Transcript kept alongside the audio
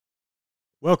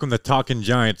Welcome to Talking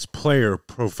Giants player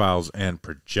profiles and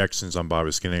projections. I'm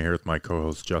Bobby Skinner here with my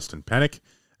co-host Justin Pennick.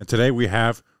 And today we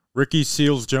have Ricky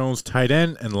Seals-Jones, tight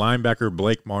end, and linebacker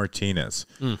Blake Martinez.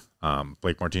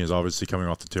 Blake Martinez obviously coming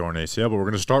off the torn ACL, but we're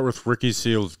going to start with Ricky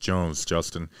Seals-Jones,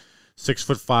 Justin.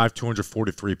 6'5",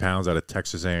 243 pounds out of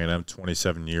Texas A&M,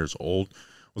 27 years old.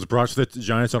 Was brought to the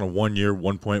Giants on a one-year,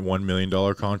 $1.1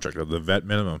 million contract of the vet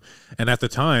minimum. And at the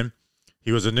time,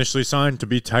 he was initially signed to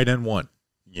be tight end one.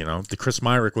 You know, the Chris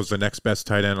Myrick was the next best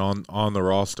tight end on the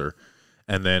roster.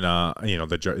 And then,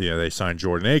 they signed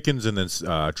Jordan Akins and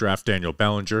then draft Daniel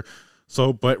Bellinger.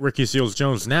 So, but Ricky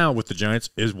Seals-Jones now with the Giants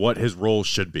is what his role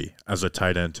should be as a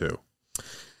tight end too.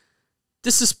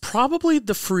 This is probably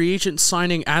the free agent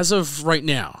signing as of right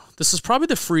now. This is probably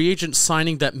the free agent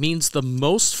signing that means the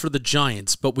most for the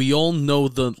Giants, but we all know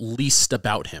the least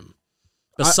about him.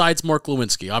 Besides Mark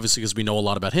Lewinsky, obviously, because we know a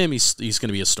lot about him, he's going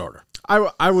to be a starter.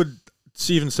 I would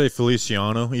even say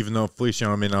Feliciano, even though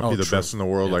Feliciano may not be the best in the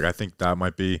world. Yeah. Like I think that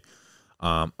might be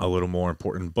a little more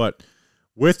important. But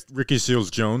with Ricky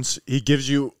Seals-Jones, he gives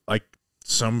you like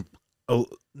some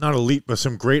not elite, but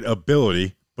some great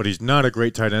ability. But he's not a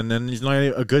great tight end, and he's not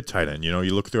a good tight end. You know,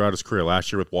 you look throughout his career.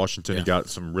 Last year with Washington, he got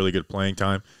some really good playing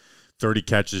time. 30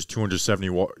 catches,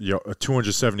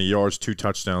 270 yards, 2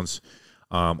 touchdowns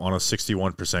on a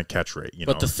 61% catch rate.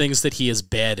 But the things that he is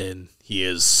bad in, he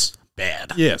is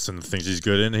bad. Yes, and the things he's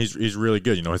good in, he's really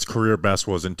good. You know, his career best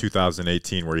was in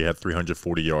 2018 where he had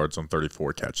 340 yards on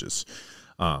 34 catches.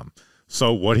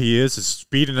 So what he is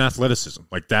speed and athleticism.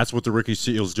 Like that's what the Ricky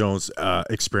Seals-Jones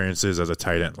experience is as a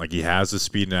tight end. Like he has the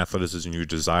speed and athleticism you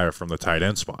desire from the tight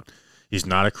end spot. He's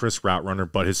not a crisp route runner,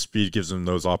 but his speed gives him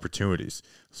those opportunities.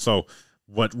 So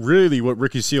what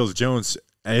Ricky Seals-Jones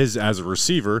is as a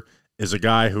receiver is a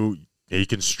guy who he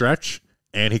can stretch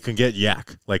and he can get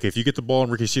yak. Like if you get the ball in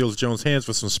Ricky Seals-Jones' hands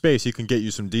with some space, he can get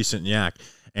you some decent yak.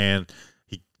 And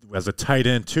he, as a tight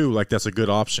end too, like that's a good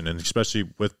option. And especially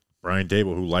with Brian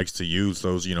Dable, who likes to use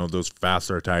those, those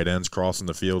faster tight ends crossing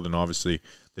the field, and obviously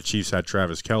the Chiefs had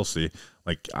Travis Kelce.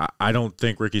 Like I don't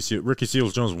think Ricky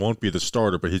Seals-Jones won't be the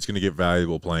starter, but he's going to get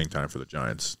valuable playing time for the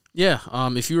Giants. Yeah,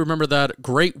 if you remember that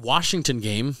great Washington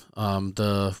game,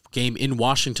 the game in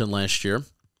Washington last year,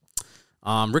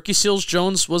 Ricky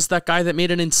Seals-Jones was that guy that made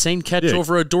an insane catch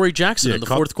over Adoree Jackson in the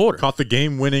fourth quarter. Caught the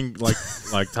game-winning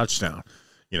like touchdown.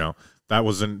 That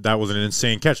was an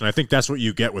insane catch, and I think that's what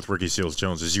you get with Ricky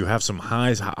Seals-Jones is you have some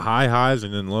high highs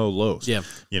and then low lows. Yeah,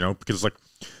 because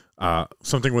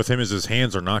something with him is his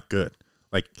hands are not good.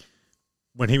 Like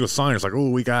when he was signed, it's like,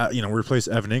 we got we replaced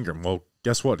Evan Ingram. Well,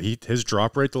 guess what? His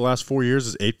drop rate the last 4 years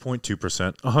is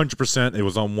 8.2%. 100%. It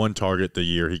was on one target the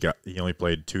year he only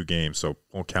played 2 games, so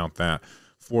won't count that.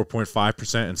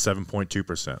 4.5% and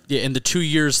 7.2%. Yeah, in the 2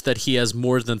 years that he has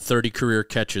more than 30 career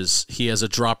catches, he has a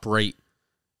drop rate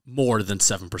more than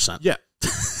 7%. Yeah.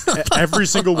 Every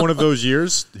single one of those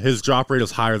years, his drop rate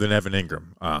is higher than Evan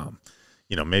Ingram.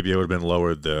 Maybe it would have been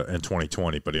lower in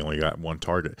 2020, but he only got one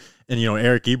target. And,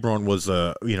 Eric Ebron was,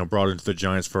 brought into the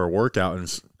Giants for a workout,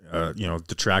 and,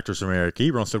 detractors from Eric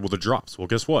Ebron said, well, the drops. Well,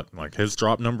 guess what? Like, his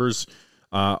drop numbers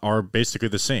are basically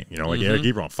the same. Eric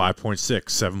Ebron, 5.6,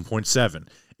 7.7,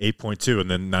 8.2,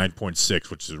 and then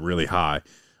 9.6, which is really high,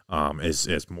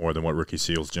 is more than what Ricky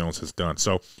Seals-Jones has done.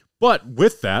 So, but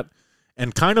with that,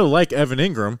 and kind of like Evan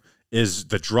Ingram, is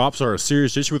the drops are a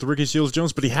serious issue with Ricky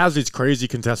Seals-Jones, but he has these crazy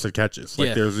contested catches.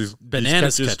 Like there's these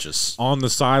bananas catches on the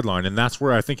sideline, and that's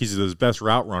where I think he's his best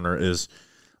route runner is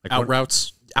like out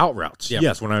routes. Out routes. Yep.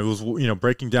 Yes, when I was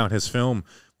breaking down his film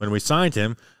when we signed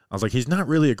him, I was like, he's not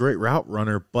really a great route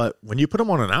runner, but when you put him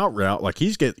on an out route, like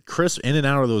he's get crisp in and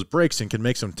out of those breaks and can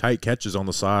make some tight catches on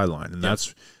the sideline, and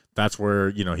that's where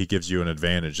he gives you an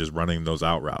advantage is running those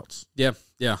out routes. Yeah.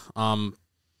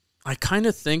 I kind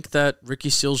of think that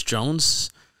Ricky Seals-Jones,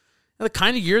 the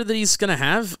kind of year that he's going to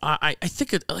have, I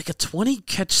think like a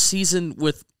 20-catch season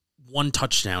with 1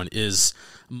 touchdown is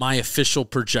my official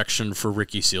projection for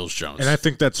Ricky Seals-Jones. And I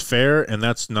think that's fair, and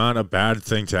that's not a bad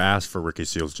thing to ask for Ricky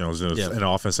Seals-Jones. An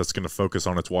offense that's going to focus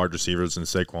on its wide receivers and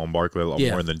Saquon Barkley a lot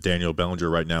more than Daniel Bellinger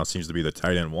right now seems to be the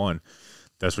tight end one.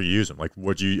 That's what you use him. Like,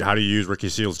 how do you use Ricky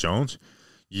Seals-Jones?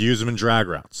 You use him in drag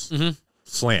routes,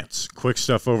 slants, quick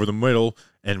stuff over the middle,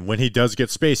 and when he does get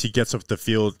space, he gets up the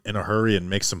field in a hurry and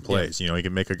makes some plays. He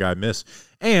can make a guy miss.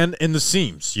 And in the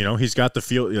seams, he's got the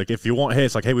field. Like if you want,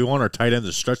 we want our tight end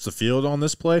to stretch the field on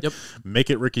this play. Yep. Make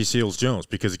it Ricky Seals-Jones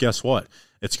because guess what?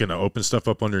 It's going to open stuff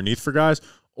up underneath for guys.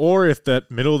 Or if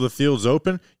that middle of the field's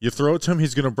open, you throw it to him,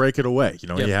 he's going to break it away. He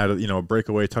had a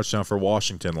breakaway touchdown for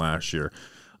Washington last year.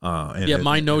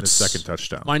 My notes. Second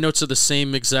touchdown. My notes are the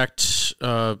same exact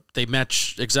they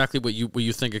match exactly what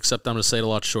you think, except I'm going to say it a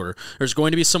lot shorter. There's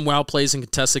going to be some wow plays and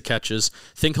contested catches.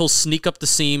 Think he'll sneak up the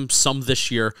seam some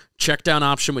this year. Check down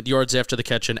option with yards after the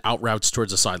catch and out routes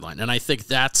towards the sideline. And I think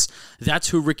that's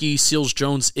who Ricky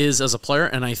Seals-Jones is as a player,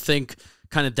 and I think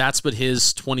kind of that's what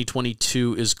his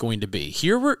 2022 is going to be.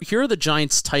 Here are the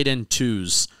Giants' tight end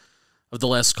twos of the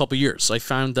last couple years. I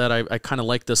found that I kind of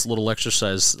like this little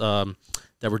exercise that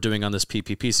we're doing on this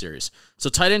PPP series. So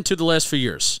tight end two the last few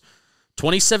years.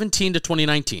 2017 to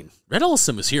 2019. Red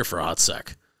Ellison was here for a hot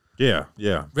sec. Yeah.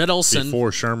 Red Ellison. Before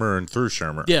Shermer and through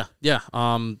Shermer. Yeah.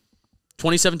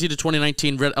 2017 to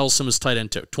 2019, Red Ellison was tight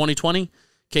end two. 2020,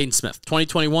 Caden Smith.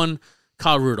 2021,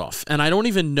 Kyle Rudolph. And I don't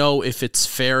even know if it's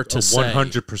fair to say.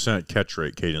 100% catch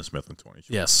rate, Caden Smith in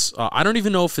 2020. Yes. I don't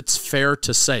even know if it's fair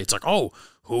to say. It's like, oh,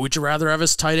 who would you rather have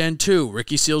as tight end two?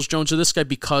 Ricky Seals-Jones or this guy?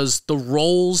 Because the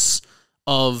roles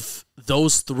of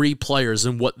those three players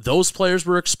and what those players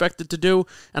were expected to do,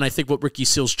 and I think what Ricky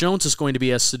Seals-Jones is going to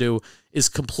be asked to do is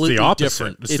completely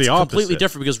different. It's the opposite. Completely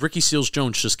different because Ricky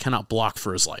Seals-Jones just cannot block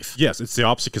for his life. Yes, it's the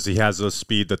opposite because he has the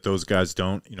speed that those guys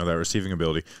don't, that receiving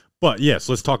ability. But yes,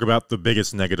 let's talk about the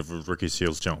biggest negative of Ricky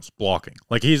Seals-Jones, blocking.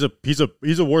 Like he's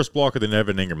a worse blocker than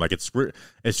Evan Ingram. Like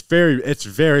it's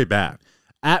very bad.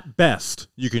 At best,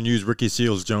 you can use Ricky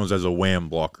Seals-Jones as a wham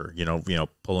blocker,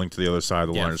 pulling to the other side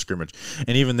of the line of scrimmage.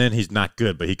 And even then, he's not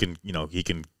good, but he can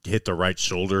hit the right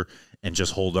shoulder and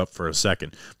just hold up for a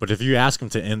second. But if you ask him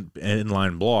to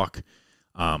inline block,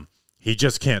 he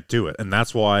just can't do it. And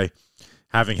that's why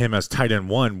having him as tight end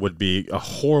one would be a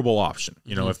horrible option.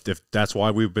 If that's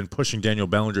why we've been pushing Daniel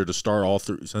Bellinger to start all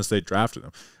through since they drafted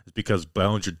him. It's because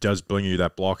Bellinger does bring you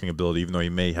that blocking ability, even though he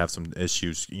may have some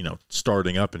issues,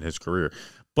 starting up in his career.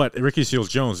 But Ricky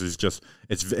Seals-Jones is just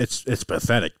it's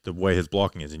pathetic the way his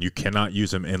blocking is, and you cannot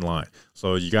use him in line.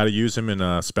 So you got to use him in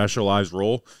a specialized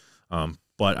role.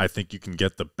 But I think you can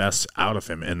get the best out of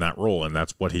him in that role, and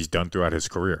that's what he's done throughout his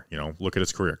career. Look at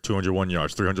his career: 201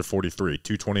 yards, 343,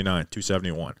 229,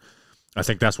 271. I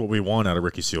think that's what we want out of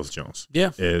Ricky Seals-Jones. Yeah,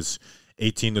 is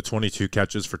 18 to 22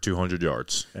 catches for 200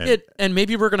 yards. And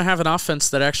maybe we're going to have an offense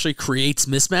that actually creates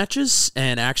mismatches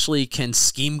and actually can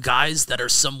scheme guys that are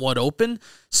somewhat open.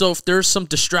 So if there's some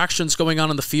distractions going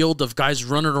on in the field of guys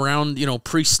running around,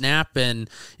 pre-snap and,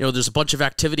 there's a bunch of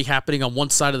activity happening on one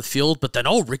side of the field, but then,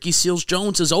 Ricky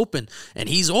Seals-Jones is open. And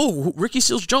Ricky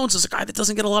Seals-Jones is a guy that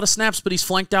doesn't get a lot of snaps, but he's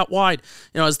flanked out wide,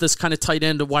 as this kind of tight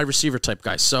end, wide receiver type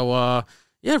guy. So,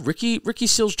 Ricky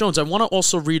Seals-Jones. I want to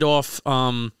also read off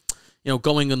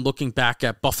going and looking back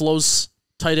at Buffalo's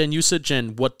tight end usage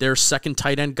and what their second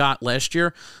tight end got last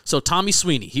year. So Tommy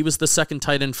Sweeney, he was the second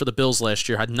tight end for the Bills last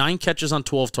year, had 9 catches on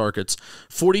 12 targets,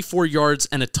 44 yards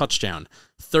and a touchdown,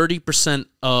 30%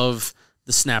 of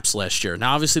the snaps last year.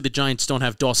 Now, obviously, the Giants don't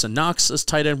have Dawson Knox as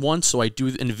tight end one, so I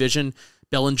do envision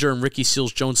Bellinger and Ricky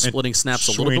Seals-Jones splitting snaps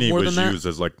a little bit more than that. Sweeney was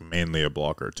used as mainly a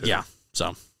blocker too. Yeah,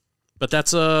 so. But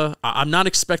that's I'm not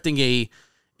expecting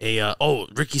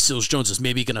Ricky Seals-Jones is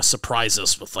maybe going to surprise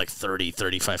us with 30,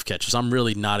 35 catches. I'm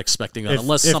really not expecting that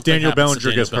unless something Daniel happens Bellinger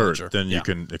to gets Bellinger. hurt, then you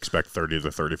can expect 30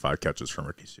 to 35 catches from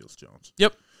Ricky Seals-Jones.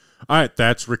 Yep. All right,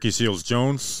 that's Ricky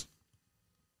Seals-Jones.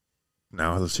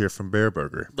 Now let's hear from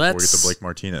Bareburger before we get to Blake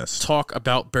Martinez. Talk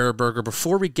about Bareburger.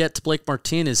 Before we get to Blake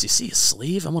Martinez, you see his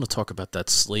sleeve? I want to talk about that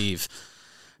sleeve.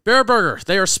 Bareburger,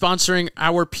 they are sponsoring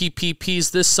our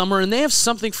PPPs this summer, and they have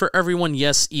something for everyone,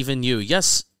 yes, even you.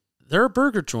 Yes, they're a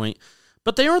burger joint,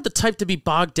 but they aren't the type to be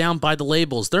bogged down by the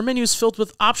labels. Their menu is filled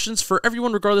with options for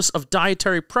everyone regardless of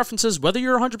dietary preferences, whether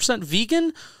you're 100%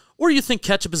 vegan or you think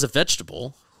ketchup is a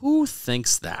vegetable. Who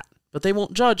thinks that? But they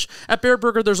won't judge. At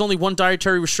Bareburger, there's only one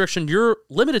dietary restriction. You're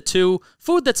limited to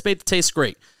food that's made to taste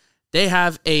great. They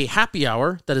have a happy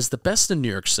hour that is the best in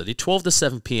New York City, 12 to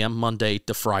 7 p.m., Monday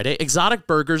to Friday. Exotic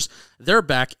burgers, they're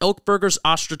back. Elk burgers,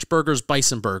 ostrich burgers,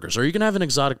 bison burgers. Are you going to have an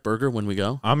exotic burger when we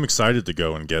go? I'm excited to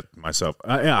go and get myself.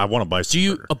 I want a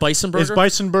bison burger. A bison burger? Is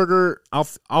bison burger?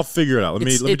 I'll figure it out. Let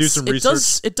me do some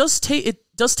research. It does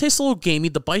taste a little gamey.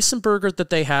 The bison burger that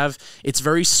they have, it's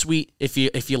very sweet. If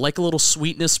you like a little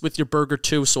sweetness with your burger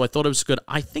too, so I thought it was good.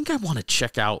 I think I want to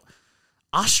check out.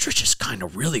 Ostrich is kind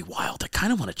of really wild. I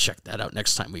kind of want to check that out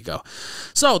next time we go.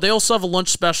 So they also have a lunch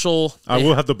special. I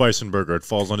will have the bison burger. It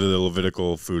falls under the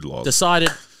Levitical food laws. Decided.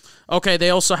 Okay, they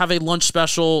also have a lunch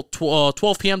special,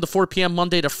 12 p.m. to 4 p.m.,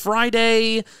 Monday to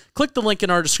Friday. Click the link in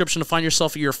our description to find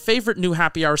yourself at your favorite new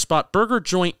happy hour spot, burger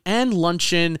joint, and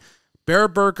luncheon,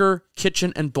 Bareburger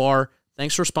Kitchen and Bar.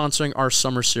 Thanks for sponsoring our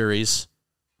summer series.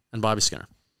 And Bobby Skinner.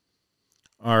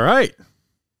 All right.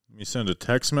 Let me send a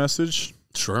text message.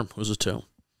 Sure. Who's it to?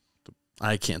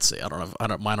 I can't see. I don't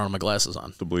have my glasses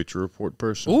on. The Bleacher Report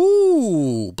person.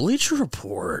 Ooh, Bleacher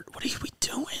Report. What are we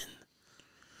doing?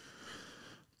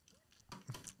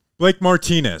 Blake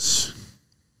Martinez,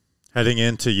 heading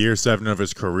into year 7 of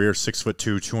his career,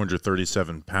 6'2",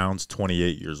 237 pounds,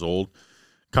 28 years old,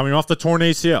 coming off the torn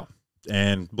ACL.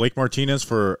 And Blake Martinez,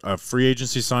 for a free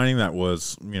agency signing that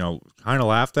was, kind of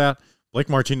laughed at, Blake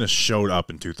Martinez showed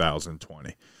up in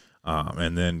 2020,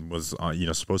 and then was,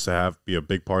 supposed to be a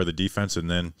big part of the defense, and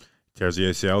then tears the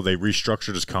ACL. They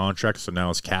restructured his contract, so now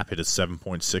his cap hit is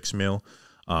 $7.6 million.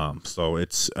 So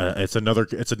it's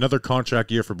another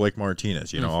contract year for Blake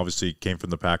Martinez. Obviously came from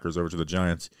the Packers over to the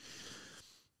Giants.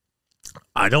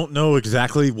 I don't know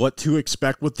exactly what to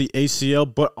expect with the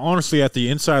ACL, but honestly, at the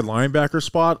inside linebacker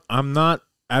spot, I'm not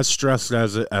as stressed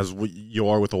as you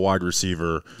are with a wide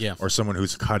receiver or someone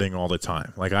who's cutting all the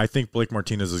time. Like, I think Blake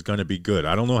Martinez is going to be good.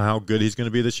 I don't know how good he's going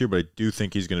to be this year, but I do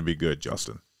think he's going to be good,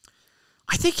 Justin.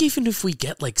 I think even if we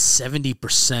get like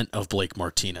 70% of Blake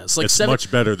Martinez, it's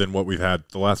much better than what we've had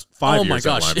the last 5 years. Oh my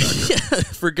gosh!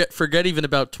 Forget even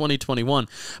about 2021.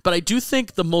 But I do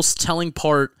think the most telling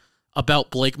part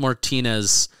about Blake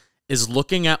Martinez is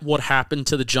looking at what happened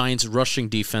to the Giants' rushing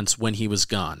defense when he was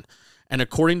gone. And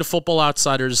according to Football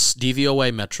Outsiders'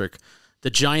 DVOA metric, the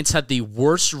Giants had the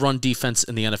worst run defense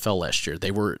in the NFL last year.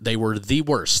 They were the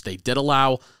worst. They did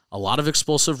allow a lot of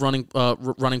explosive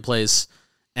running plays.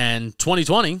 And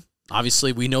 2020,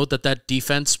 obviously, we know that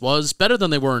defense was better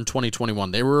than they were in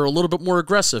 2021. They were a little bit more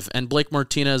aggressive, and Blake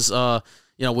Martinez,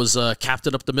 was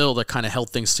captain up the middle that kind of held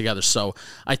things together. So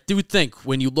I do think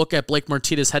when you look at Blake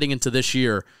Martinez heading into this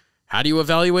year, how do you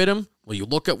evaluate him? Well, you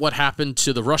look at what happened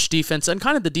to the rush defense and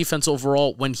kind of the defense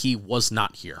overall when he was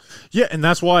not here. Yeah, and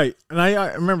that's why. And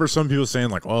I remember some people saying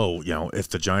like, "Oh, if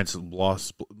the Giants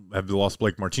have lost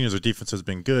Blake Martinez, their defense has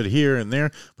been good here and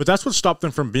there." But that's what stopped them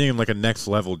from being like a next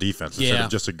level defense instead of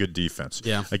just a good defense.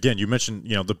 Yeah. Again, you mentioned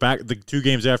the 2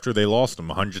 games after they lost them,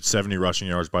 170 rushing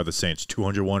yards by the Saints,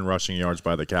 201 rushing yards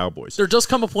by the Cowboys. There does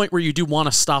come a point where you do want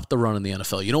to stop the run in the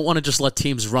NFL. You don't want to just let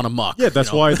teams run amok. Yeah,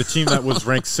 that's why the team that was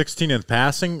ranked 16 in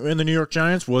passing in the New York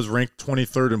Giants was ranked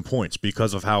 23rd in points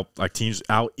because of how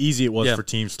easy it was for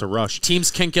teams to rush. Teams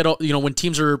can't get when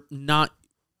teams are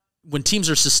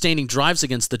sustaining drives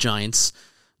against the Giants,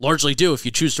 largely do. If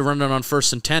you choose to run it on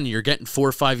 1st and 10, you're getting 4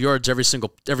 or 5 yards every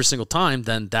single time,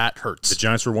 then that hurts. The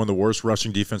Giants were one of the worst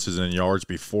rushing defenses in yards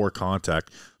before contact.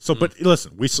 So, but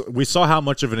listen, we saw how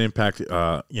much of an impact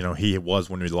he was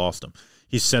when we lost him.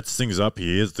 He sets things up.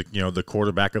 He is the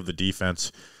quarterback of the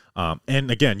defense. And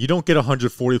again, you don't get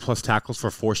 140 plus tackles for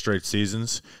 4 straight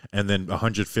seasons, and then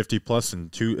 150 plus in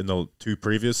the 2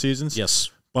 previous seasons.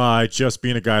 Yes, by just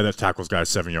being a guy that tackles guys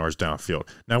 7 yards downfield.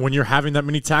 Now, when you're having that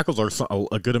many tackles, are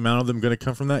a good amount of them going to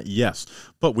come from that? Yes,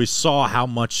 but we saw how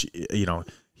much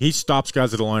he stops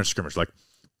guys at the line of scrimmage, like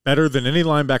better than any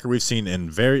linebacker we've seen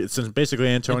since basically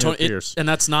Antonio Pierce. And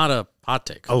that's not a hot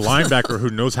take. A linebacker who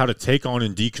knows how to take on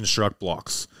and deconstruct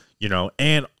blocks.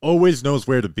 And always knows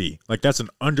where to be. Like, that's an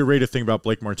underrated thing about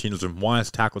Blake Martinez and why his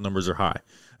tackle numbers are high.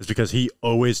 Is because he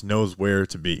always knows where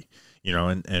to be.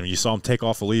 And you saw him take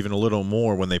off even a little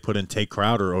more when they put in Tate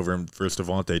Crowder over him versus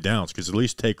Devontae Downs. Because at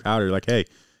least Tate Crowder, like, hey,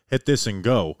 hit this and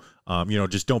go.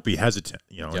 Just don't be hesitant.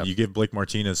 Yep. You give Blake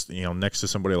Martinez, next to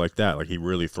somebody like that, like, he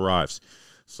really thrives.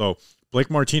 So Blake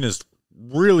Martinez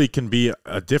really can be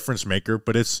a difference maker,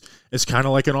 but it's kind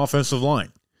of like an offensive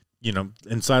line.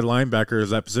 Inside linebacker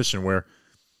is that position where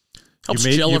helps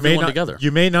gel everyone together.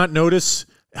 You may not notice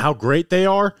how great they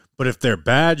are, but if they're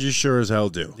bad, you sure as hell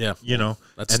do. Yeah,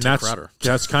 that's Crowder.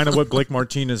 That's kind of what Blake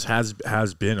Martinez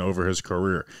has been over his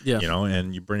career. Yeah,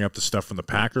 and you bring up the stuff from the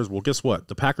Packers. Well, guess what?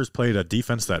 The Packers played a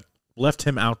defense that left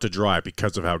him out to dry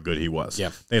because of how good he was. Yeah,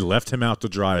 they left him out to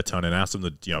dry a ton and asked him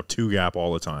to 2 gap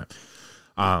all the time.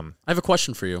 I have a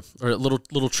question for you, or a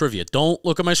little trivia. Don't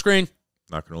look at my screen.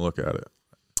 Not going to look at it.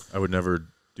 I would never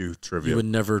do trivia. You would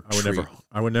never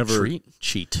I would never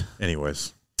cheat.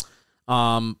 Anyways.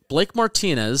 Blake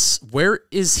Martinez, where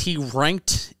is he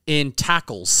ranked in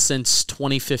tackles since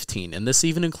 2015? And this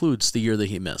even includes the year that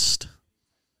he missed.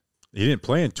 He didn't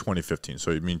play in 2015,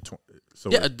 so you mean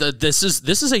yeah, this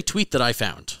is a tweet that I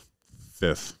found.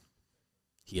 5th.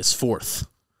 He is 4th.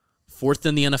 4th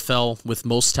in the NFL with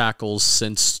most tackles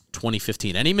since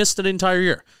 2015. And he missed an entire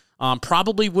year.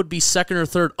 Probably would be 2nd or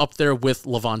 3rd up there with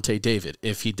Levante David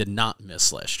if he did not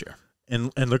miss last year.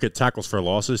 And look at tackles for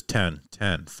losses, 10.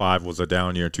 5 was a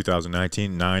down year in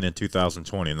 2019, 9 in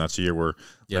 2020, and that's the year where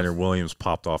Leonard Williams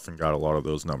popped off and got a lot of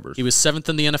those numbers. He was 7th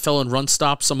in the NFL in run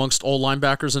stops amongst all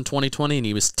linebackers in 2020, and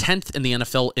he was 10th in the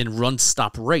NFL in run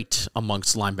stop rate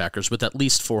amongst linebackers with at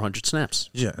least 400 snaps.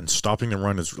 Yeah, and stopping the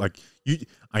run is like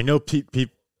I know people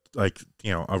like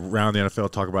around the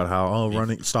NFL talk about how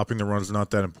stopping the run is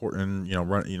not that important.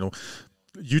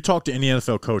 You talk to any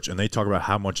NFL coach and they talk about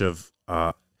how much of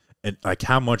and like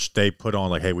how much they put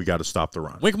on, like, hey, we got to stop the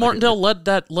run. Wink Martindale led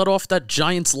off that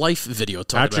Giants Life video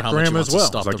talking about how much he wants to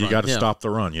stop the run. You got to stop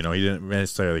the run. He didn't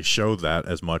necessarily show that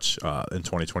as much in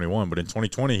 2021, but in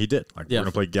 2020 he did. Like, we're going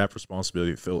to play gap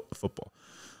responsibility football.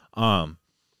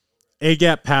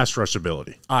 A-gap pass rush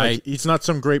ability. He's not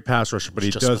some great pass rusher, but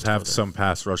he does have some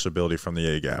pass rush ability from the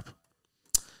A-gap.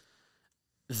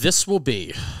 This will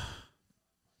be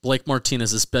Blake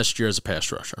Martinez's best year as a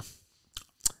pass rusher.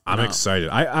 I'm excited.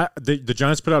 The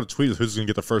Giants put out a tweet of who's going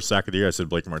to get the first sack of the year. I said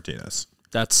Blake Martinez.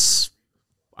 I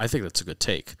think that's a good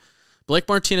take. Blake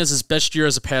Martinez's best year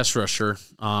as a pass rusher.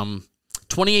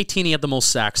 2018, he had the most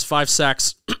sacks, 5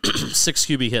 sacks, 6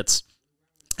 QB hits.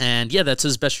 And, yeah, that's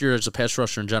his best year as a pass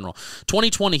rusher in general.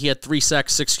 2020, he had 3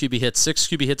 sacks, 6 QB hits. 6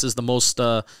 QB hits is the most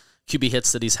QB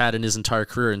hits that he's had in his entire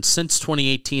career. And since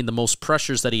 2018, the most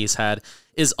pressures that he's had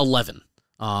is 11.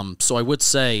 So I would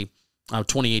say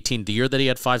 2018, the year that he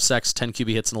had 5 sacks, 10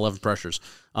 QB hits, and 11 pressures,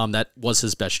 that was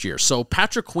his best year. So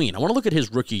Patrick Queen, I want to look at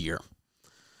his rookie year.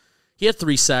 He had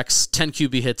 3 sacks, 10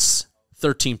 QB hits,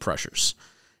 13 pressures.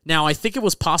 Now, I think it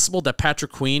was possible that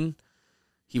Patrick Queen,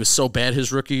 he was so bad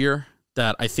his rookie year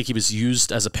that I think he was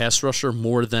used as a pass rusher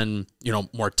more than,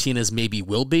 Martinez maybe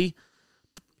will be.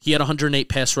 He had 108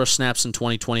 pass rush snaps in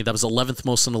 2020. That was 11th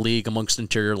most in the league amongst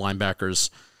interior linebackers.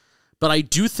 But I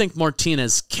do think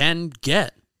Martinez can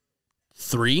get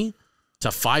 3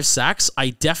 to 5 sacks.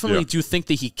 I definitely do think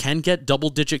that he can get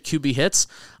double-digit QB hits.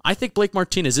 I think Blake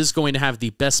Martinez is going to have the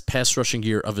best pass rushing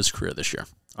year of his career this year.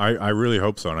 I really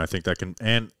hope so, and I think that can.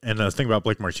 And the thing about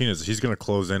Blake Martinez is he's going to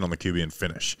close in on the QB and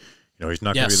finish. He's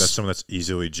not going to be someone that's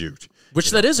easily juked.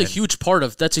 That's a huge part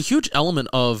of. That's a huge element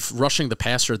of rushing the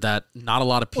passer that not a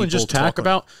lot of people talk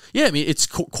about. Yeah, I mean, it's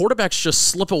quarterbacks just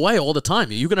slip away all the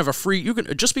time. You can have a free.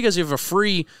 Just because you have a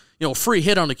free, free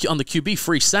hit on the QB,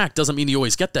 free sack doesn't mean you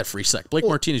always get that free sack. Blake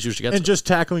Martinez usually gets. And just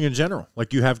tackling in general,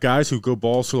 like you have guys who go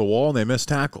balls to the wall and they miss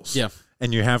tackles. Yeah,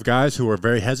 and you have guys who are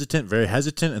very hesitant,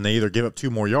 and they either give up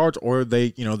 2 more yards or they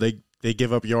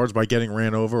give up yards by getting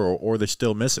ran over or they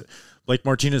still miss it. Blake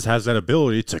Martinez has that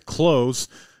ability to close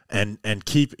and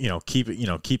keep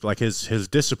like his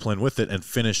discipline with it and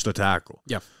finish the tackle.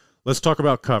 Yeah. Let's talk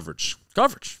about coverage.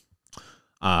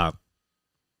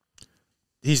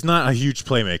 He's not a huge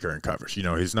playmaker in coverage.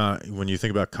 He's not, when you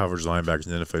think about coverage linebackers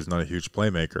in the NFL, he's not a huge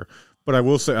playmaker. But I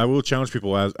will challenge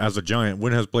people as a Giant,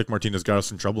 when has Blake Martinez got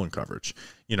us in trouble in coverage?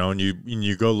 And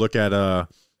you go look at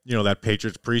that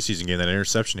Patriots preseason game, that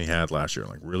interception he had last year,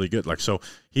 like really good. Like, so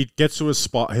he gets to his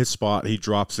spot, he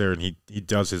drops there and he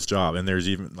does his job. And there's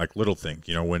even like little things,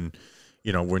 when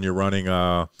you're running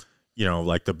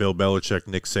like the Bill Belichick,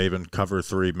 Nick Saban cover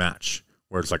 3 match,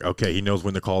 where it's like, okay, he knows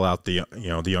when to call out the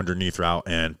underneath route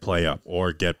and play up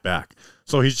or get back.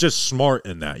 So he's just smart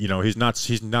in that. He's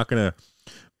not going to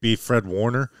be Fred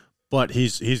Warner, but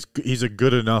he's a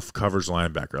good enough coverage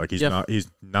linebacker. Like he's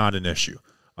not an issue.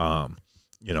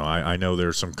 I know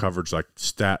there's some coverage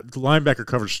linebacker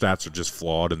coverage stats are just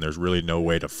flawed, and there's really no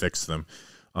way to fix them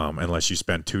unless you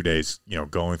spend 2 days,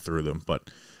 going through them. But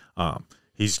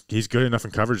he's good enough in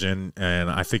coverage, and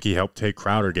I think he helped Tay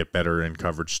Crowder get better in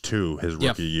coverage too his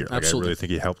rookie year. Like, I really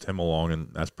think he helped him along, and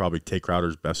that's probably Tay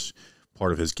Crowder's best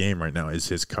part of his game right now is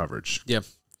his coverage. Yeah,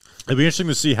 it'll be interesting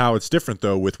to see how it's different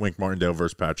though with Wink Martindale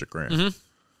versus Patrick Graham. Mm-hmm.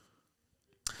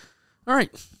 All right,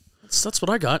 that's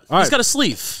what I got. He's got a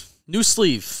sleeve. New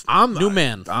sleeve. New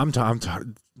man. I'm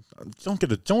tired.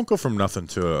 Don't go from nothing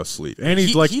to a sleeve. And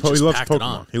he loves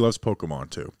Pokemon. He loves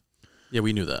Pokemon too. Yeah,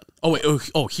 we knew that. Oh wait.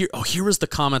 Here was the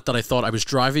comment that I thought. I was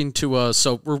driving to.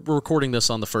 So we're recording this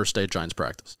on the first day of Giants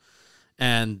practice,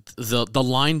 and the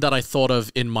line that I thought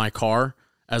of in my car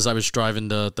as I was driving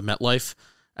the MetLife,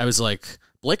 I was like,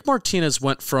 Blake Martinez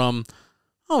went from,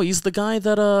 he's the guy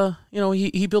that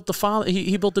he built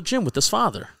he built the gym with his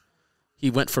father. He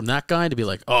went from that guy to be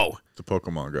like, the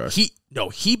Pokemon guy.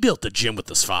 He built the gym with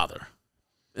his father,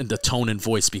 and the tone and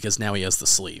voice because now he has the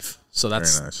sleeve. So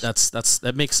that's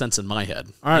that makes sense in my head.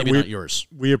 All right, maybe not yours.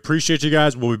 We appreciate you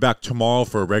guys. We'll be back tomorrow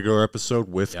for a regular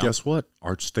episode with guess what?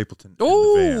 Arch Stapleton in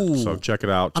the van. So check it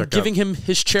out. I'm giving him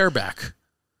his chair back.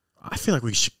 I feel like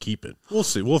we should keep it. We'll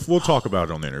see. We'll talk about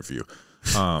it on the interview.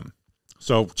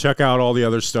 So check out all the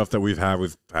other stuff that we've had.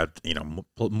 We've had,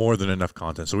 more than enough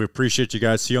content. So we appreciate you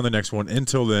guys. See you on the next one.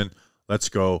 Until then, let's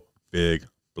go Big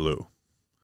Blue.